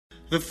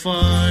The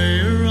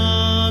fire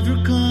of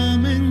your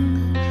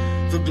coming,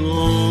 the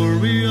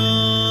glory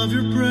of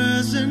your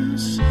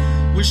presence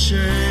will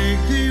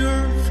shake the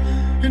earth,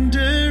 and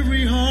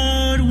every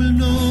heart will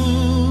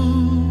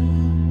know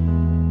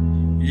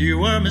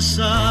you are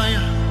Messiah,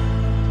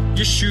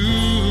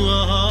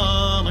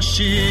 Yeshua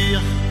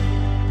HaMashiach,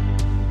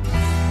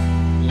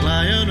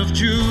 Lion of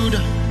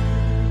Judah,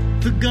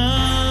 the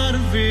God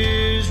of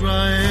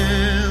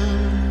Israel.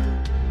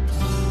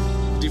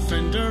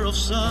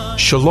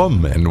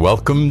 Shalom and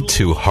welcome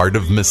to Heart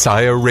of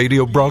Messiah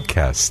radio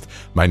broadcast.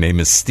 My name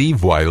is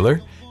Steve Weiler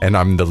and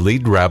I'm the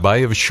lead rabbi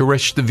of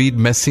Shoresh David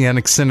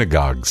Messianic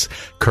Synagogues.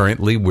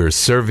 Currently we're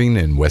serving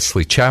in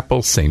Wesley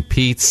Chapel, St.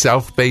 Pete,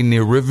 South Bay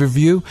near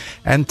Riverview,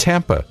 and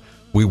Tampa.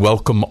 We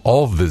welcome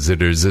all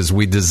visitors as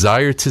we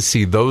desire to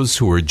see those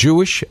who are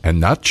Jewish and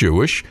not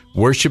Jewish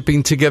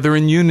worshiping together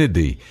in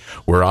unity.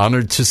 We're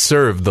honored to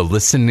serve the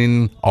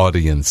listening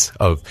audience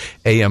of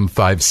AM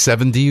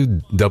 570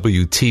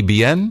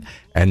 WTBN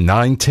and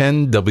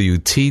 910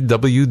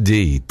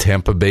 WTWD,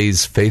 Tampa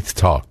Bay's Faith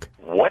Talk.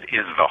 What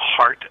is the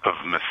heart of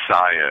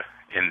Messiah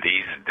in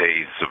these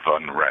days of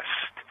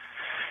unrest?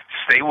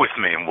 Stay with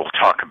me and we'll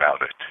talk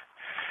about it.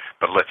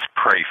 But let's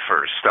pray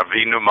first.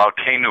 Avinu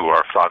Malkeinu,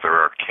 our Father,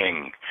 our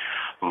King.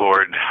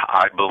 Lord,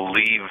 I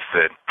believe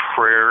that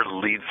prayer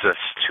leads us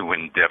to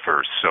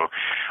endeavor. So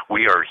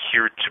we are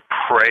here to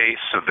pray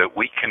so that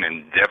we can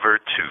endeavor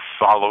to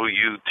follow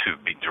you, to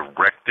be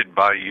directed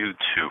by you,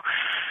 to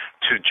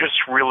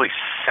just really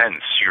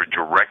sense your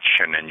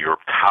direction and your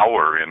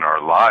power in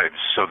our lives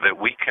so that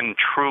we can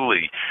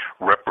truly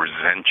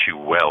represent you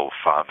well,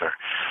 Father.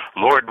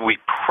 Lord, we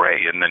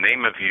pray in the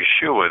name of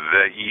Yeshua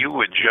that you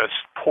would just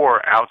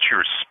pour out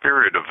your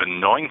spirit of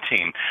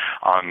anointing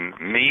on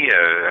me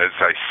as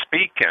I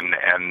speak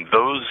and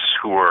those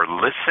who are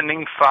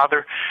listening,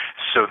 Father,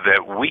 so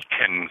that we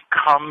can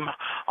come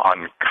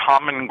on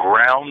common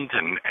ground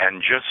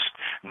and just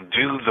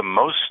do the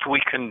most we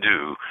can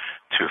do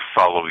to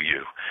follow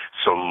you.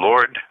 So,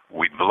 Lord,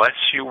 we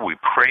bless you, we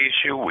praise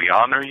you, we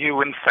honor you,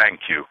 and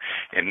thank you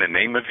in the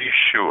name of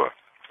Yeshua.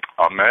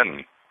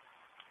 Amen.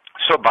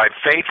 So by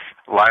faith,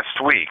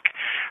 last week,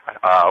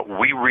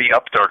 we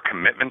re-upped our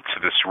commitment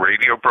to this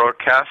radio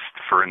broadcast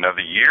for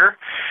another year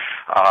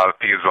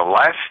because the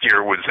last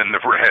year was in the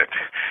red.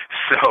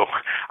 So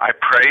I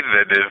pray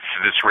that if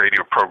this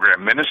radio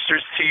program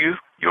ministers to you,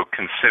 you'll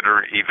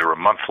consider either a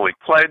monthly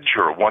pledge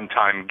or a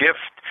one-time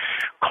gift.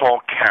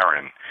 Call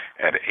Karen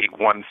at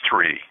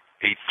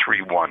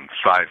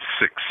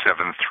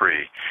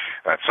 813-831-5673.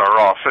 That's our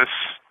office.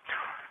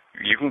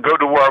 You can go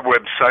to our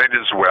website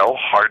as well,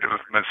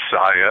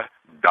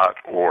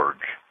 heartofmessiah.org.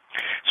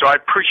 So I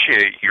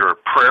appreciate your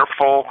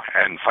prayerful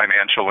and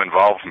financial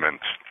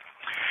involvement.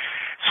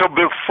 So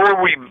before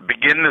we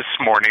begin this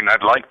morning,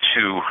 I'd like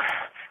to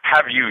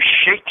have you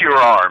shake your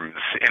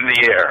arms in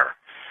the air.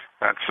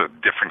 That's a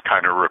different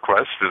kind of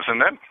request,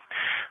 isn't it?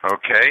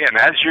 Okay, and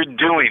as you're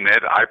doing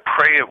it, I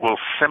pray it will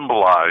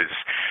symbolize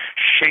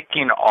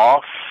shaking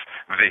off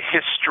the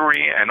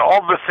history and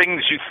all the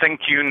things you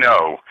think you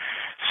know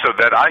so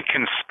that I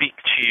can speak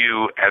to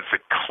you as a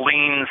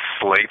clean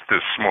slate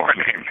this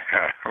morning.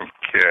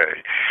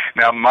 Okay.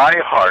 Now, my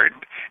heart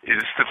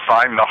is to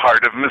find the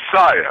heart of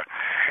Messiah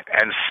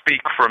and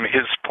speak from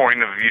his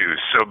point of view.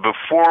 So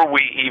before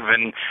we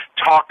even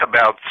talk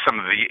about some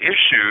of the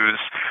issues,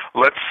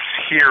 let's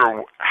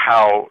hear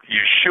how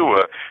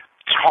Yeshua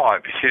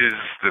taught his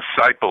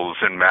disciples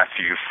in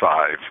Matthew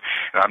 5.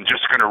 And I'm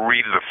just going to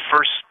read the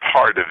first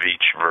part of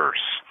each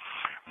verse.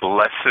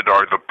 Blessed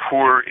are the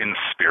poor in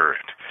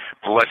spirit.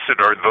 Blessed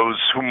are those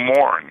who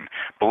mourn.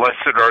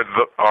 Blessed are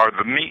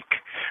the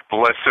meek.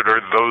 Blessed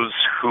are those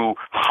who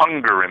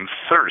hunger and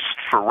thirst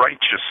for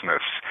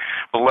righteousness.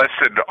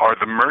 Blessed are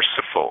the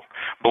merciful.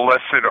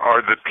 Blessed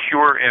are the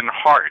pure in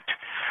heart.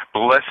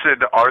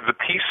 Blessed are the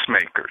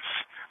peacemakers.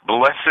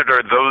 Blessed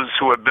are those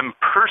who have been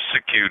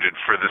persecuted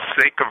for the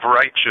sake of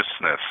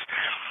righteousness.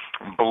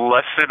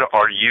 Blessed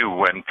are you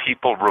when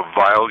people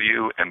revile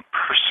you and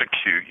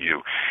persecute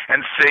you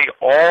and say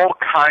all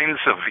kinds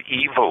of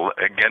evil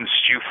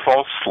against you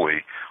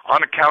falsely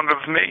on account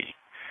of me.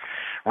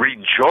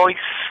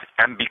 Rejoice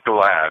and be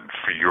glad,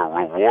 for your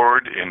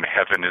reward in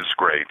heaven is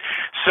great.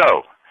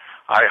 So,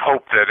 I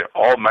hope that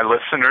all my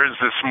listeners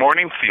this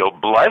morning feel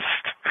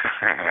blessed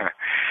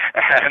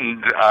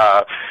and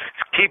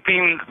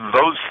keeping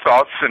those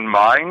thoughts in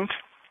mind,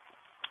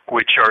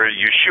 which are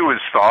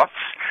Yeshua's thoughts,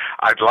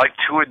 I'd like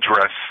to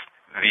address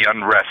the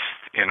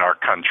unrest in our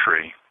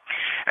country.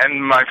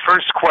 And my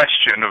first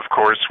question, of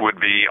course, would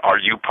be, are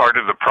you part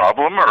of the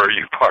problem or are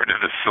you part of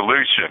the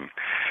solution?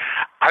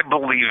 I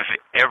believe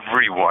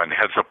everyone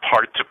has a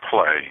part to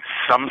play,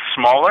 some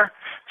smaller,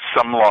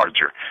 some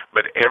larger,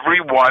 but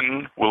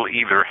everyone will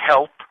either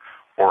help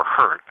or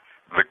hurt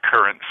the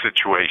current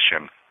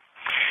situation.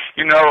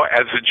 You know,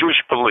 as a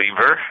Jewish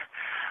believer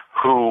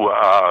who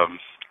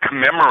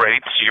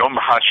commemorates Yom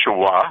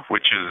HaShoah,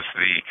 which is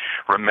the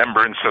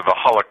remembrance of the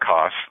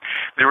Holocaust,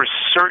 there are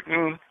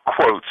certain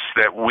quotes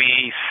that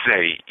we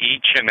say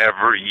each and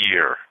every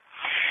year.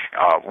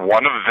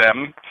 One of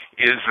them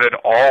is that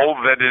all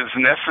that is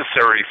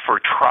necessary for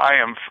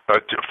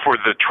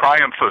the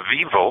triumph of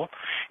evil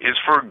is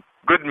for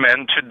good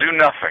men to do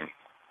nothing,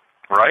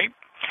 right?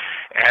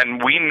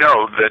 And we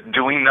know that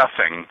doing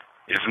nothing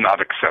is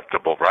not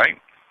acceptable, right?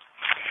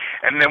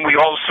 And then we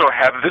also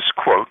have this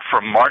quote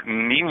from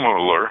Martin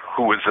Niemöller,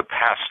 who was a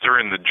pastor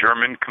in the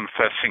German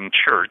Confessing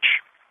Church.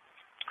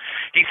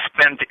 He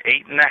spent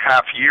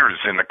 8.5 years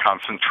in a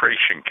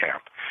concentration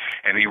camp,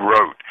 and he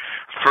wrote,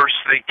 "First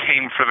they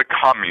came for the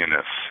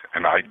communists,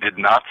 and I did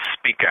not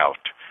speak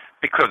out,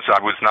 because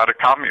I was not a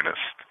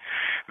communist.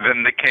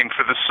 Then they came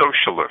for the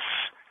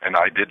socialists, and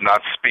I did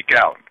not speak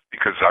out,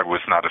 because I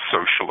was not a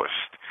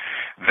socialist.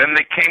 Then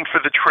they came for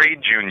the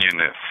trade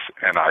unionists,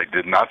 and I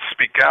did not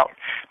speak out,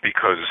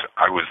 because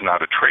I was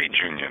not a trade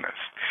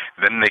unionist.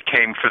 Then they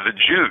came for the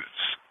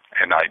Jews,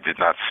 and I did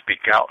not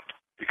speak out,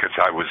 because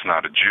I was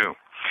not a Jew.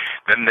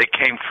 Then they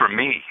came for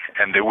me,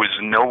 and there was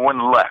no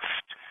one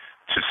left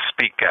to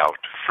speak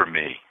out for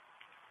me."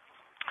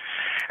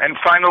 And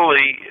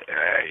finally,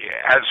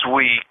 as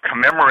we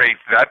commemorate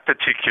that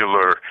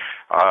particular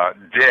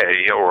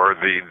day, or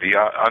the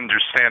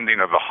understanding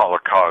of the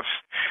Holocaust,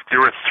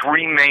 there are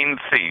three main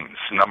themes.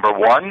 Number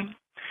one,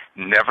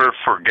 never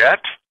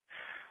forget.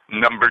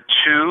 Number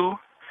two,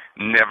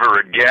 never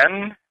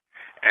again.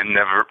 And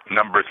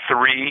number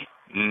three,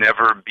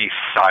 never be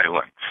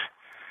silent.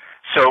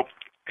 So,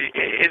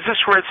 is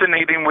this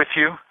resonating with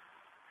you?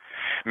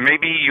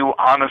 Maybe you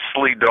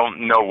honestly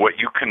don't know what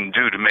you can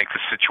do to make the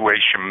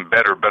situation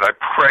better, but I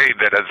pray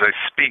that as I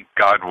speak,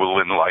 God will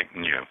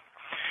enlighten you.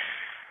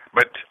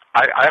 But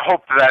I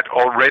hope that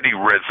already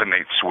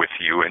resonates with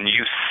you, and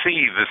you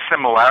see the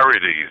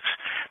similarities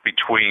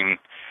between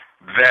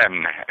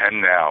then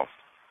and now.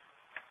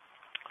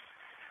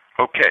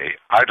 Okay,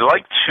 I'd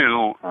like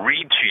to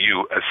read to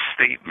you a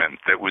statement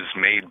that was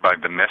made by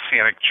the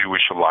Messianic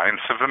Jewish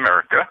Alliance of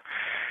America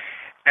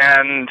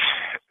and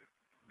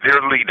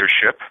their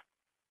leadership.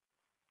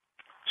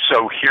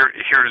 So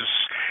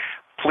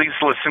please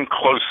listen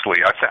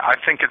closely. I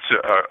think it's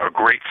a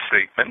great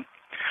statement.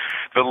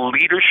 The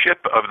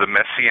leadership of the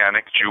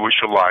Messianic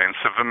Jewish Alliance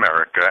of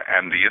America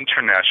and the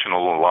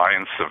International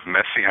Alliance of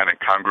Messianic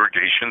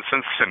Congregations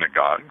and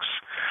Synagogues,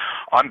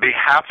 on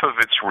behalf of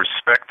its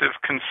respective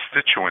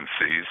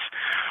constituencies,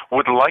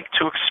 would like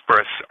to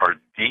express our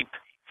deep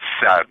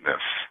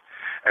sadness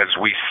as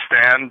we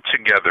stand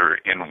together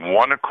in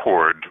one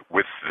accord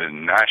with the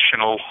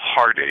national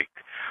heartache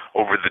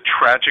over the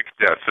tragic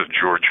death of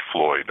George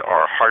Floyd.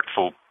 Our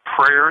heartfelt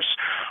prayers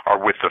are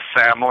with the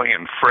family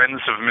and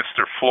friends of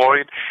Mr.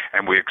 Floyd,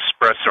 and we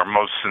express our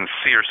most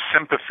sincere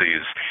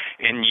sympathies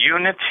in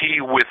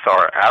unity with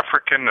our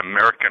African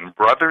American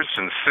brothers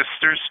and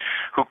sisters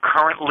who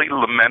currently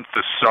lament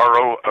the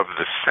sorrow of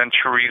the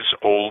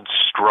centuries-old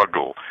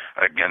struggle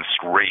against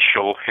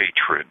racial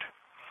hatred.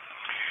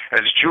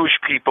 As Jewish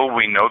people,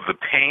 we know the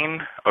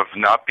pain of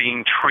not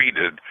being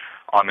treated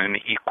on an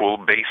equal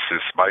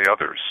basis by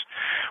others.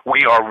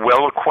 We are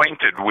well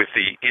acquainted with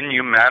the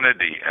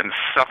inhumanity and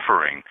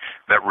suffering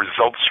that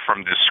results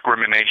from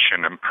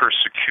discrimination and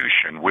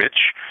persecution,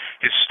 which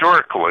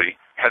historically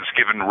has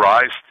given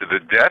rise to the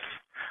death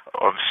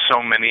of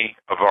so many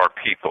of our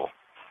people.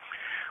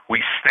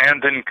 We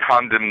stand in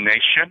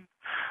condemnation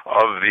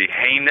of the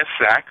heinous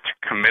act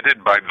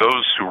committed by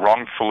those who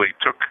wrongfully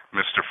took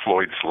Mr.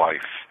 Floyd's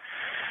life.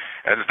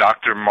 As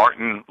Dr.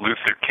 Martin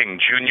Luther King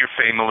Jr.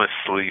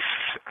 famously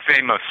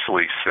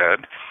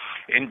said,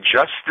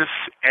 "Injustice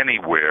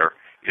anywhere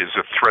is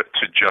a threat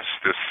to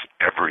justice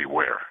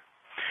everywhere."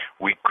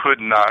 We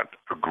could not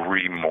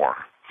agree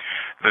more.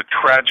 The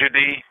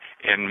tragedy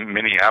in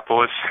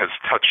Minneapolis has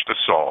touched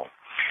us all.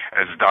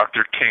 As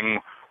Dr.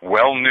 King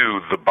well knew,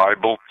 the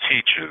Bible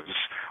teaches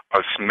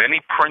us many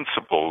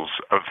principles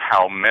of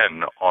how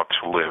men ought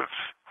to live.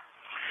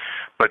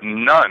 But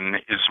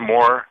none is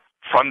more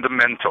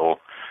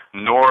fundamental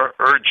nor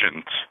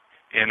urgent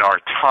in our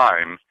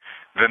time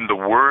than the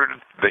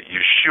word that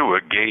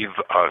Yeshua gave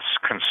us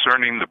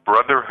concerning the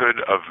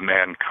brotherhood of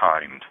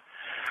mankind.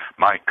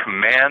 "My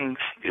command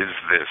is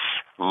this,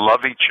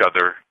 love each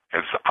other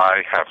as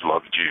I have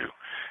loved you."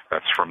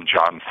 That's from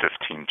John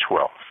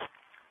 15:12.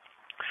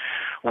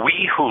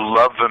 We who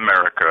love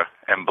America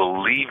and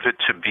believe it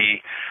to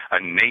be a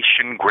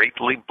nation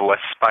greatly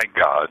blessed by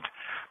God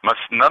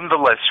must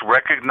nonetheless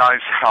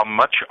recognize how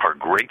much our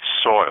great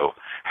soil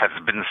has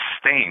been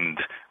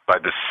stained by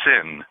the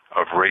sin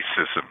of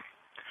racism.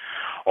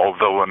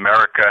 Although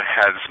America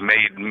has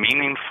made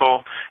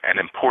meaningful and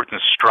important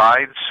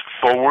strides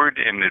forward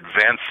in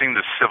advancing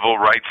the civil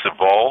rights of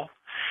all,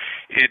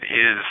 it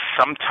is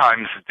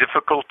sometimes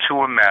difficult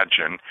to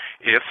imagine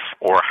if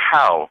or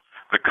how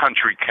the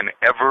country can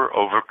ever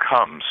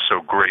overcome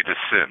so great a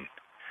sin.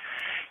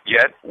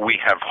 Yet we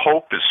have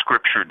hope, as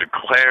Scripture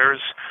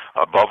declares.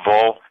 Above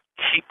all,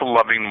 keep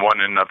loving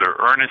one another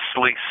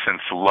earnestly,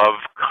 since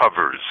love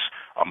covers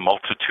a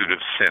multitude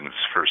of sins,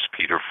 1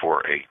 Peter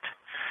 4:8.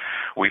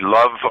 We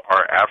love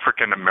our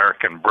African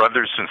American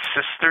brothers and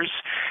sisters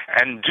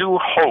and do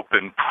hope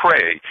and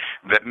pray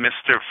that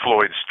Mr.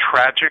 Floyd's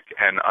tragic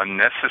and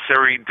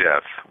unnecessary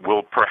death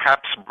will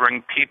perhaps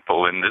bring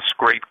people in this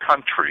great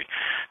country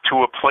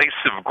to a place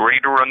of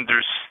greater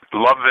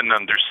love and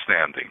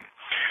understanding.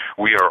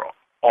 We are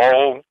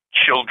all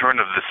children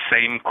of the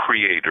same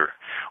Creator.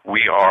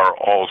 We are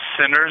all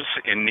sinners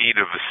in need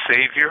of a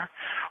Savior.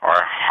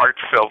 Our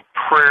heartfelt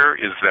prayer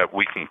is that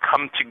we can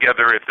come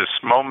together at this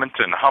moment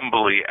and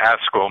humbly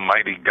ask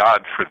Almighty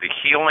God for the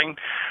healing,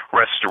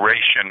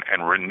 restoration,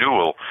 and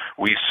renewal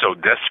we so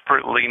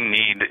desperately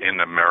need in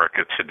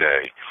America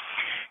today.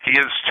 He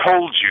has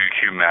told you,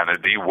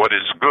 humanity, what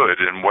is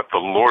good and what the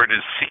Lord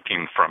is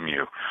seeking from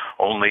you,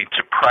 only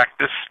to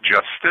practice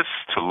justice,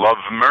 to love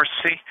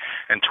mercy,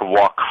 and to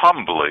walk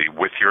humbly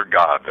with your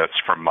God. That's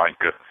from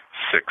Micah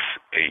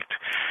 6:8.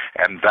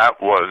 And that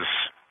was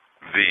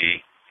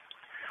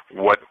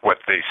what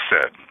they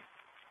said.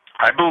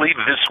 I believe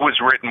this was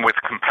written with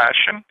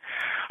compassion.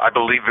 I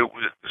believe it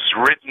was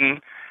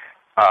written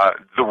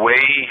the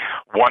way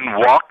one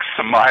walks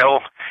a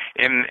mile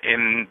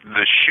in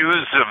the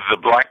shoes of the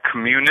black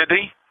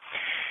community.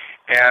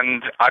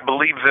 And I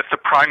believe that the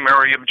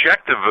primary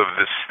objective of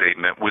this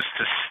statement was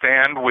to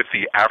stand with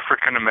the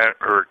African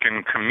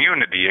American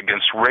community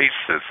against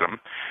racism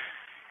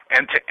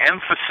and to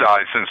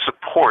emphasize and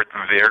support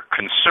their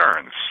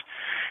concerns.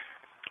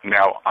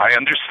 Now, I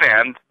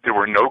understand there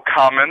were no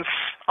comments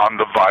on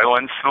the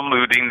violence, the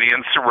looting, the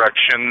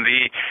insurrection,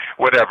 the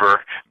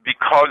whatever,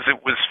 because it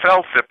was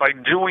felt that by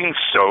doing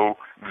so,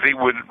 they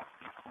would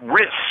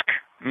risk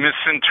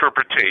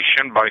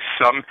misinterpretation by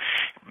some,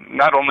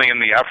 not only in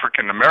the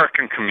African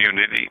American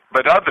community,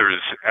 but others,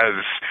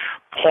 as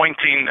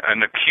pointing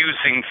an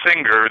accusing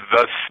finger,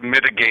 thus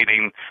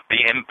mitigating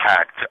the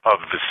impact of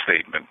the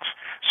statement.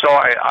 So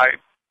I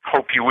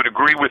hope you would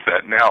agree with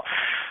that. Now,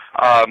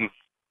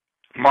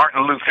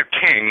 Martin Luther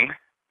King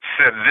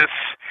said this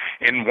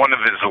in one of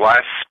his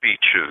last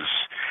speeches,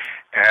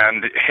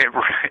 and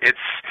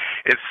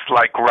it's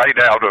like right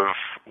out of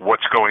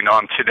what's going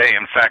on today.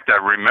 In fact, I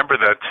remember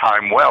that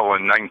time well.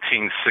 In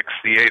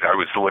 1968, I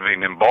was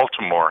living in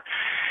Baltimore,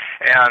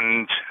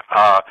 and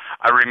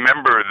I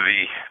remember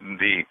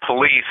the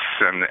police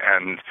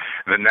and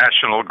the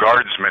National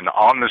Guardsmen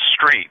on the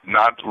street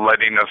not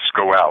letting us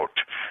go out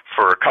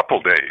for a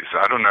couple days.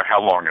 I don't know how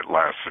long it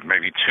lasted,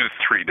 maybe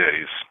 2-3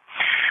 days.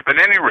 But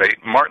at any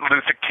rate, Martin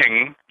Luther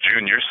King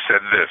Jr.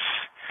 said this: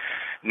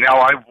 "Now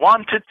I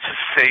wanted to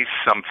say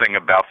something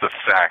about the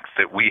fact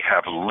that we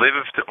have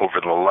lived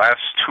over the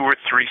last 2 or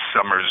 3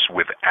 summers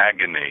with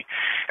agony,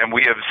 and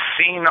we have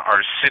seen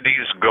our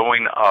cities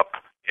going up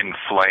in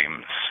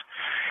flames.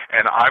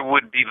 And I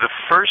would be the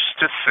first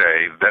to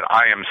say that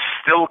I am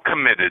still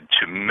committed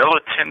to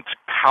militant,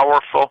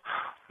 powerful,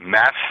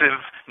 massive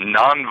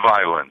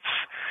nonviolence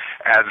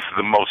as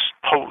the most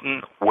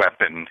potent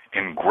weapon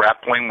in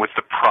grappling with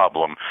the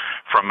problem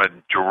from a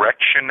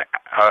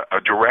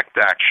direct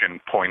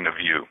action point of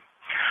view.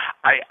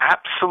 I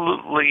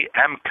absolutely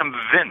am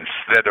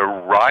convinced that a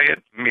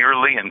riot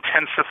merely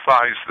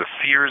intensifies the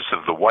fears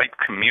of the white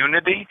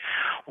community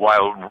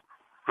while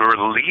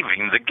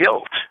relieving the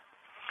guilt.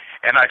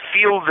 And I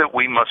feel that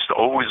we must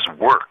always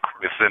work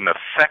with an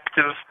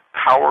effective,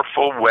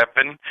 powerful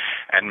weapon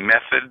and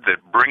method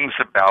that brings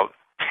about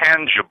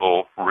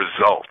tangible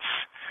results.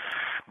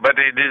 But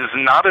it is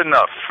not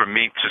enough for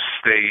me to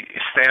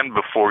stand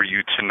before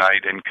you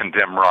tonight and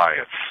condemn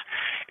riots.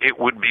 It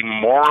would be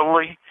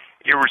morally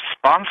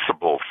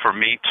irresponsible for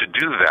me to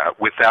do that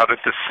without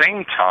at the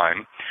same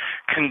time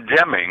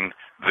condemning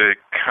the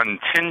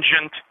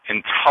contingent,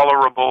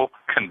 intolerable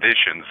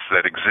conditions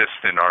that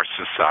exist in our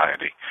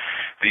society.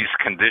 These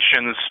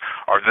conditions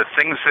are the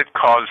things that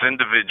cause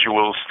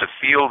individuals to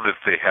feel that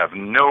they have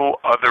no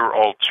other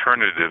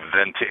alternative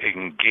than to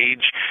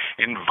engage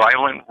in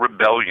violent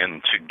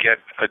rebellion to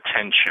get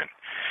attention.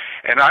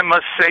 And I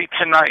must say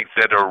tonight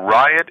that a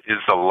riot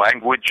is the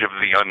language of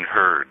the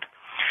unheard.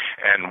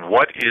 And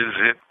what is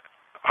it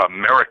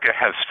America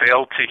has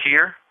failed to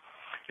hear?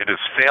 It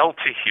has failed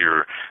to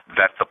hear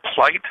that the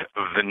plight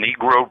of the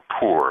Negro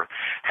poor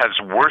has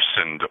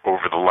worsened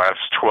over the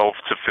last 12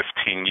 to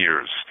 15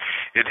 years.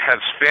 It has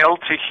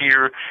failed to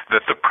hear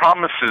that the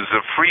promises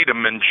of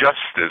freedom and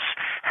justice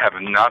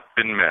have not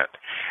been met.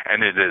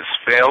 And it has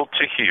failed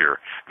to hear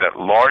that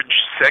large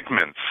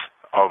segments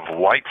of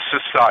white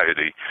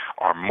society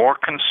are more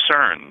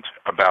concerned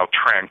about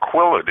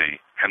tranquility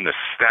and the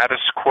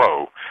status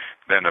quo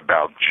than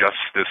about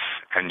justice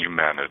and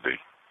humanity.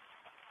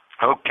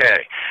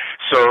 Okay,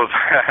 so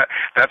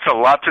that's a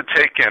lot to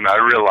take in, I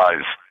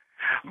realize.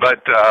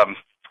 But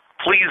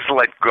please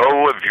let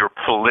go of your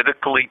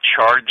politically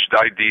charged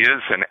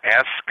ideas and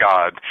ask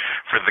God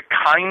for the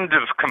kind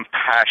of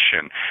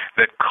compassion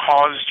that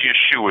caused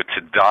Yeshua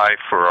to die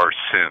for our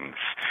sins,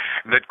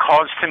 that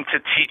caused him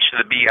to teach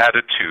the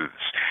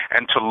Beatitudes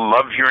and to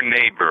love your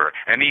neighbor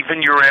and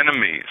even your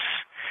enemies.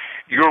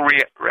 Your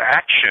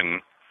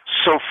reaction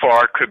so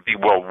far could be,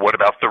 well, what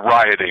about the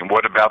rioting?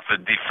 What about the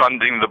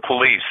defunding the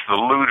police? The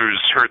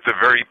looters hurt the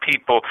very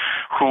people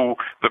who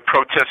the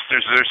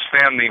protesters are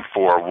standing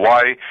for.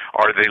 Why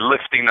are they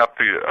lifting up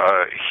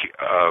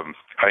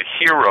a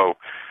hero?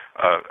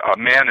 A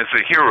man is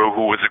a hero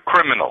who was a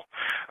criminal.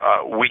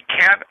 We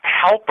can't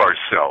help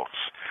ourselves.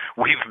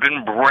 We've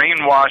been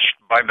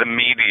brainwashed by the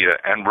media,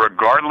 and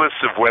regardless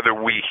of whether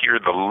we hear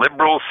the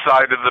liberal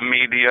side of the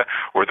media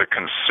or the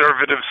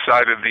conservative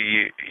side of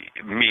the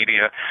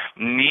media,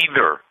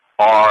 neither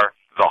are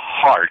the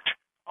heart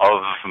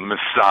of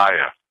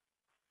Messiah.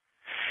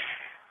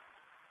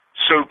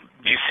 So,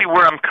 do you see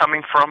where I'm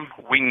coming from?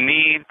 We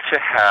need to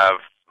have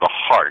the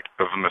heart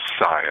of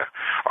Messiah.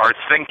 Our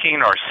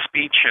thinking, our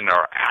speech, and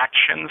our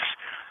actions,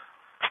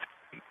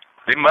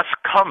 they must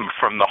come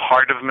from the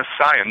heart of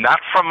Messiah, not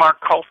from our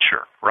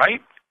culture,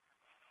 right?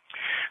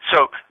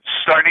 So,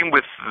 starting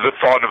with the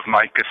thought of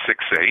Micah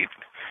 6:8,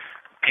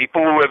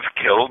 people who have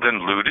killed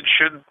and looted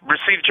should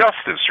receive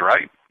justice,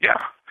 right? Yeah.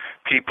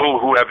 People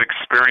who have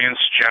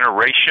experienced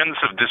generations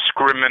of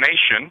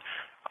discrimination,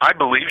 I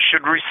believe,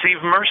 should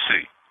receive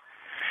mercy.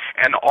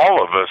 And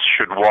all of us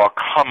should walk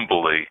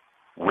humbly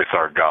with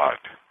our God.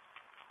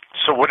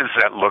 So what does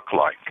that look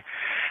like?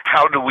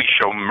 How do we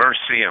show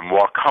mercy and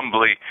walk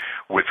humbly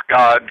with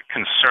God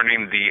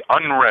concerning the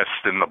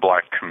unrest in the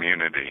black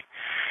community?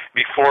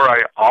 Before I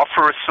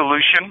offer a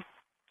solution,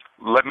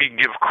 let me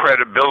give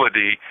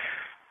credibility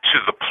to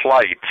the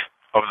plight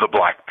of the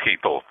black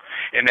people.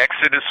 In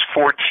Exodus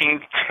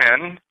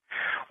 14:10,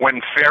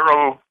 when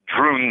Pharaoh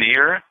drew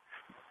near,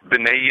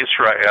 Bnei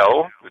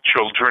Israel, the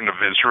children of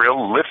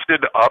Israel,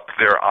 lifted up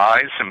their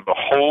eyes, and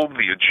behold,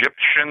 the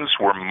Egyptians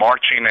were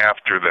marching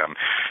after them.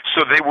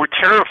 So they were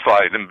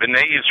terrified, and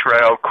Bnei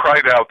Israel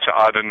cried out to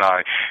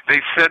Adonai. They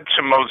said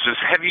to Moses,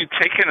 "Have you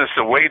taken us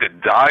away to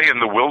die in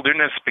the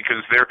wilderness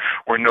because there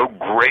were no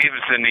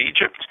graves in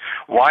Egypt?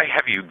 Why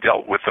have you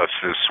dealt with us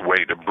this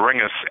way to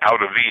bring us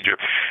out of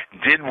Egypt?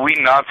 Did we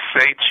not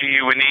say to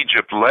you in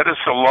Egypt, 'Let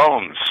us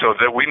alone, so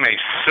that we may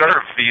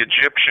serve the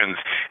Egyptians'?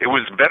 It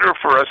was better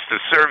for us to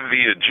serve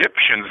the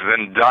Egyptians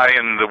than die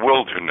in the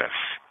wilderness."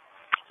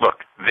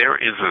 Look, there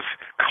is a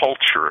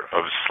culture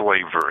of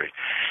slavery,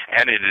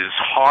 and it is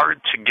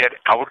hard to get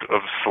out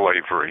of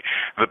slavery.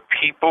 The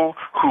people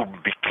who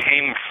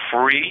became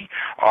free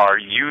are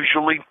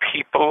usually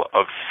people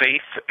of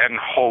faith and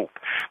hope.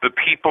 The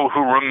people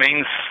who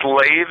remain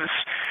slaves,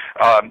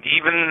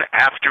 even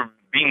after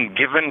being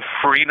given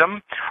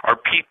freedom, are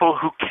people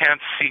who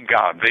can't see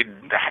God.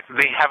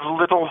 They have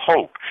little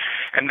hope,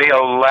 and they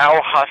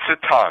allow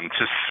Hasatan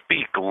to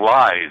speak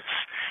lies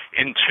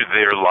into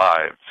their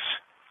lives.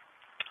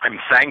 I'm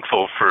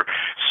thankful for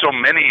so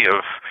many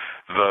of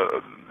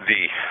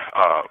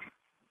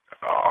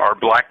our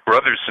black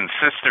brothers and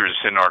sisters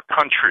in our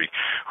country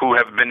who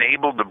have been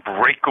able to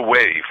break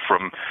away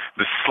from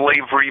the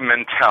slavery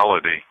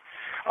mentality.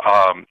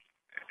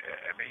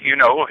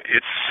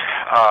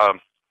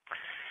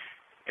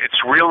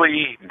 It's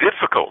really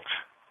difficult.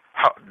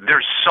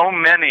 There's so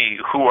many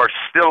who are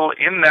still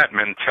in that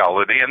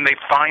mentality, and they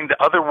find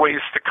other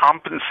ways to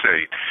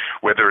compensate,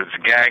 whether it's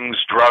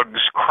gangs, drugs,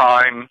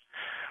 crime,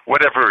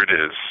 whatever it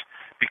is.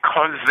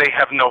 Because they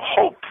have no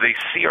hope, they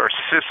see our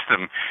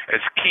system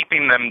as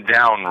keeping them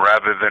down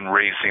rather than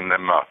raising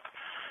them up.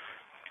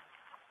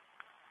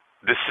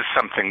 This is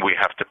something we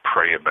have to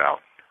pray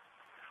about.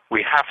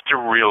 We have to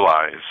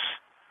realize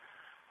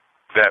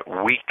that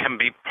we can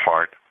be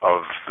part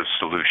of the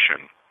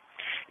solution.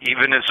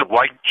 Even as a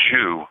white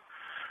Jew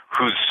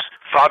whose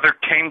father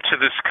came to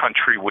this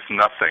country with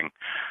nothing,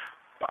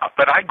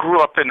 but I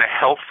grew up in a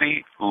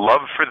healthy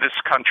love for this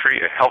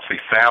country, a healthy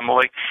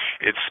family.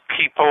 It's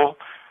people.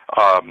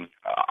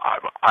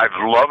 I've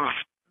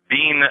loved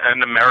being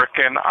an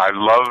American. I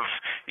love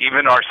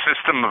even our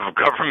system of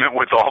government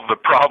with all the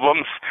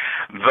problems.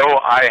 Though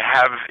I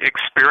have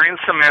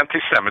experienced some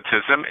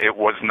anti-Semitism, it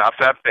was not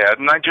that bad,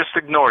 and I just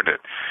ignored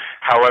it.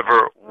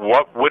 However,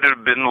 what would it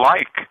have been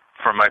like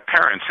for my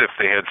parents if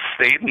they had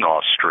stayed in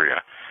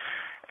Austria?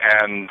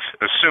 And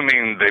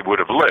assuming they would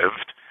have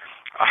lived,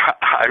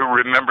 I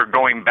remember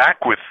going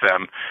back with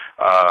them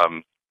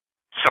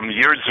some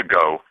years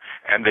ago,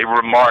 and they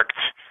remarked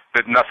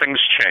that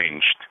nothing's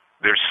changed.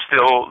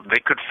 They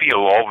could feel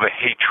all the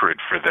hatred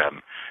for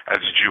them as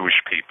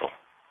Jewish people.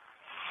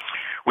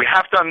 We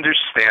have to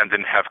understand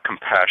and have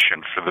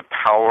compassion for the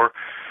power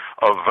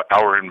of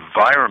our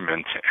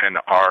environment and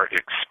our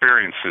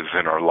experiences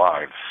in our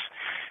lives.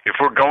 If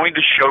we're going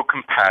to show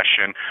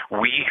compassion,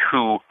 we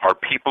who are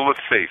people of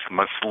faith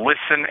must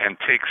listen and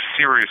take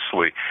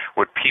seriously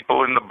what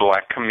people in the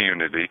black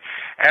community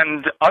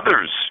and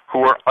others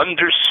who are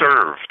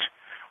underserved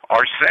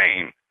are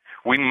saying.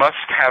 We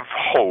must have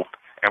hope,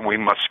 and we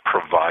must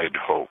provide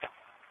hope.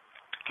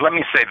 Let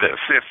me say this.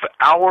 If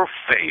our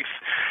faith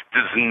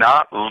does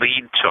not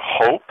lead to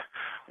hope,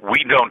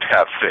 we don't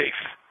have faith.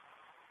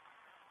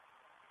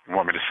 You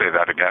want me to say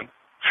that again?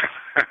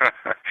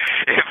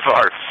 If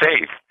our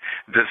faith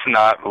does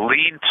not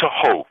lead to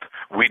hope,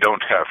 we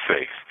don't have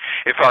faith.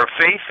 If our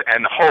faith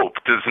and hope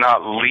does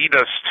not lead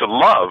us to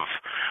love,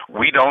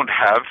 we don't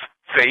have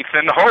faith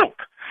and hope.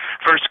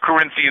 1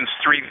 Corinthians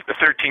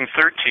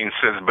 13:13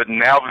 says, "But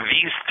now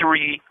these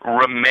three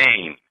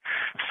remain,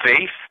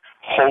 faith,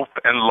 hope,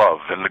 and love,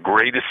 and the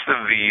greatest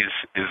of these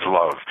is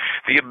love."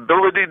 The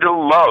ability to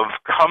love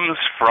comes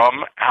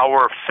from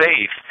our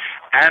faith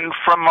and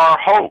from our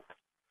hope.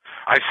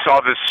 I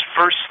saw this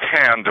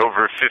firsthand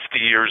over 50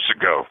 years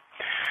ago.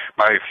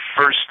 My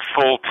first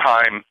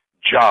full-time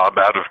job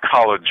out of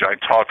college, I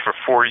taught for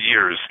 4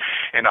 years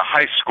in a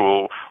high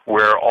school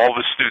where all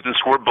the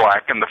students were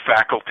black and the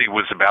faculty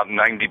was about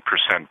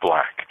 90%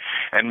 black.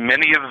 And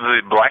many of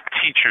the black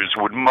teachers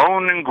would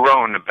moan and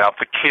groan about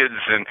the kids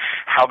and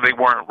how they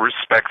weren't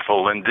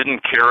respectful and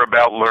didn't care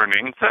about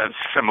learning. That's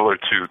similar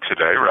to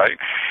today, right?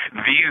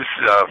 These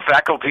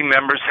faculty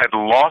members had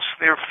lost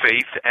their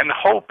faith and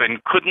hope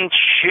and couldn't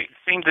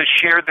seem to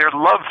share their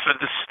love for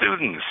the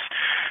students.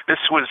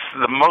 This was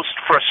the most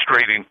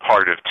frustrating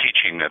part of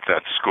teaching at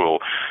that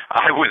school.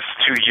 I was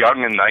too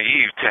young and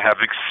naive to have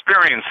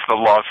experienced the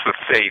loss of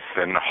faith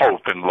and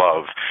hope and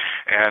love.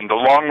 And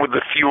along with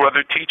a few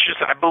other teachers,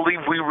 I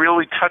believe we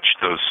really touched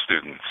those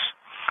students.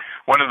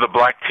 One of the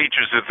black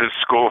teachers at this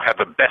school had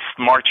the best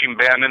marching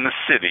band in the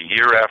city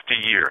year after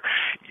year.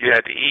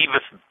 Yet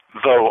even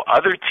though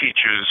other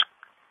teachers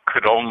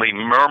could only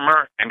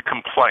murmur and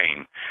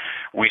complain,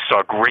 we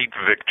saw great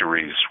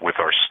victories with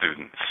our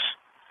students.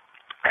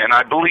 And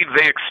I believe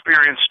they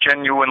experienced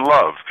genuine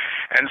love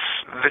and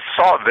they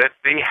saw that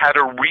they had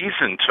a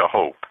reason to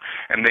hope,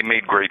 and they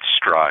made great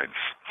strides.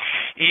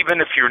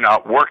 Even if you're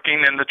not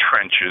working in the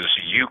trenches,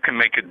 you can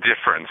make a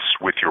difference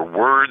with your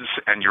words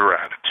and your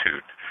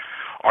attitude.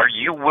 Are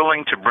you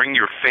willing to bring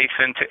your faith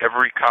into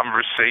every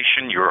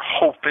conversation, your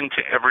hope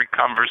into every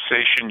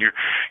conversation,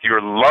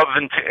 your love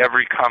into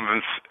every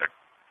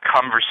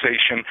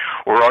conversation,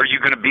 or are you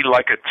going to be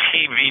like a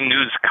TV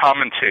news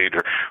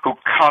commentator who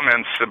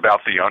comments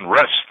about the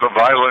unrest, the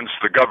violence,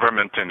 the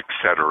government, and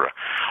etc.?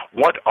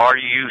 What are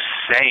you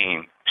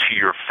saying to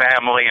your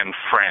family and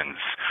friends?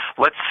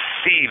 Let's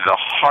see the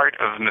heart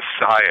of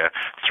Messiah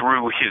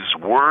through his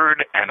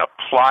word and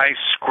apply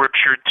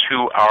scripture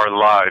to our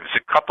lives.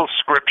 A couple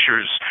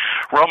scriptures,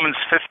 Romans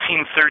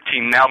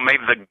 15:13, "Now may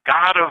the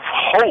God of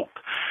hope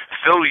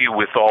fill you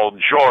with all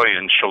joy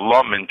and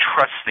shalom and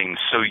trusting,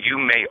 so you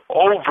may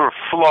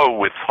overflow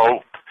with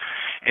hope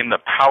in the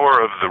power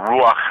of the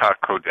Ruach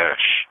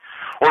HaKodesh."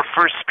 Or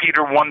 1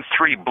 Peter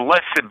 1:3,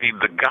 "Blessed be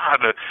the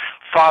God,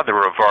 Father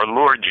of our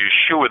Lord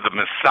Yeshua the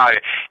Messiah.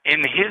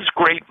 In his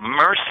great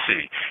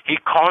mercy, he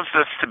caused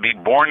us to be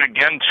born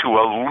again to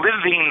a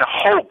living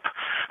hope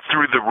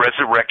through the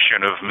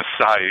resurrection of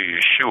Messiah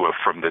Yeshua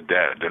from the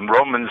dead." And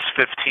Romans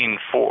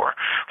 15:4,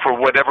 "For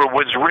whatever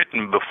was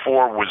written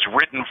before was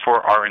written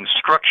for our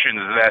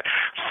instructions, that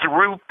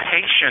through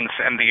patience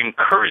and the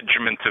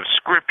encouragement of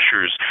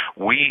scriptures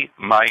we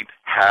might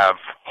have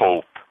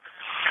hope."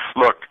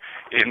 Look,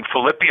 in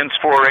Philippians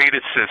 4:8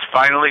 it says,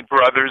 "Finally,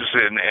 brothers,"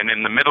 and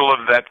in the middle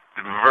of that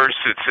verse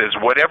it says,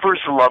 "Whatever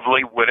is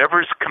lovely,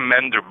 whatever is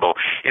commendable,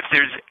 if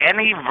there's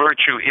any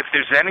virtue, if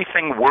there's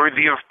anything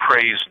worthy of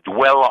praise,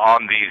 dwell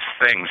on these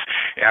things."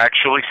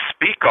 Actually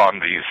speak on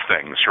these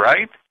things,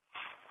 right?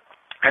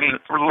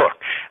 And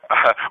look,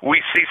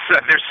 we see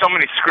there's so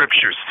many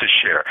scriptures to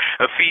share.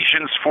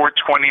 Ephesians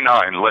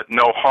 4:29, "Let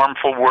no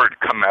harmful word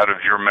come out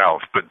of your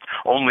mouth, but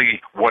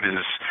only what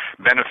is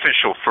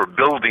beneficial for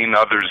building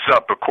others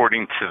up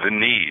according to the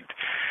need,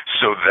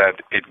 so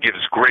that it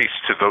gives grace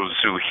to those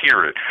who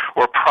hear it."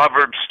 Or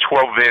Proverbs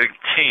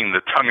 12:18, "The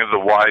tongue of the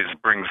wise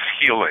brings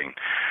healing."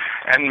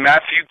 And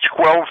Matthew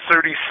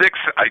 12:36,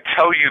 "I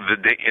tell you,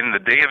 in the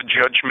day of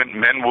judgment,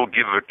 men will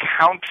give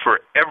account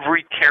for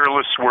every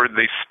careless word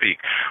they speak.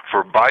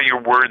 For by your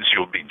words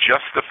you'll be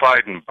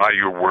justified, and by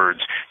your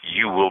words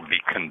you will be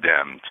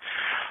condemned."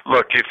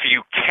 Look, if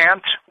you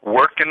can't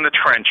work in the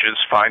trenches,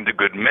 find a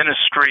good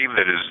ministry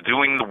that is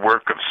doing the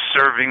work of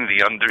serving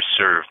the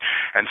underserved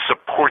and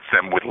support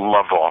them with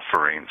love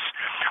offerings.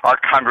 Our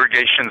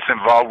congregation's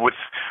involved with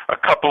a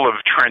couple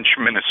of trench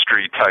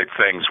ministry type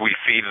things. We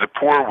feed the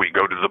poor, we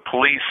go to the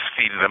police,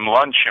 feed them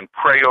lunch, and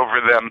pray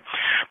over them.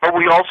 But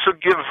we also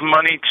give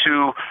money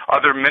to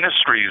other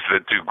ministries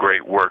that do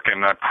great work,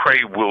 and I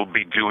pray we'll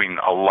be doing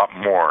a lot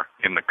more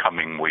in the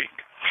coming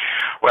week.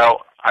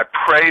 Well, I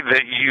pray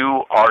that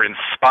you are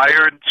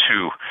inspired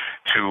to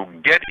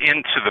get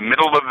into the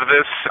middle of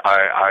this.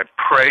 I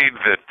pray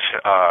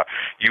that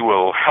you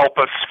will help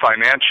us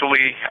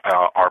financially,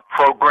 our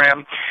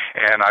program,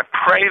 and I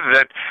pray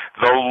that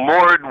the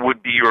Lord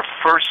would be your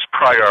first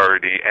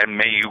priority, and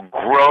may you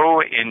grow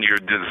in your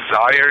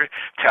desire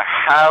to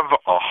have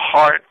a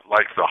heart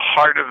like the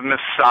heart of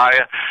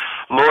Messiah.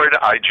 Lord,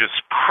 I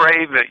just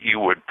pray that you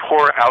would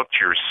pour out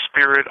your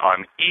Spirit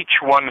on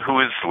each one who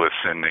is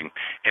listening,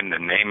 in the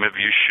name of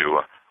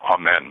Yeshua.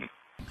 Amen.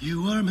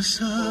 You are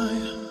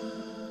Messiah,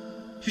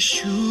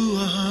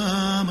 Yeshua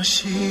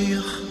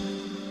HaMashiach,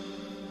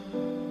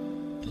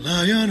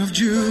 Lion of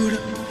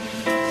Judah,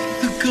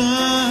 the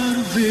God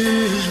of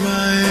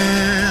Israel.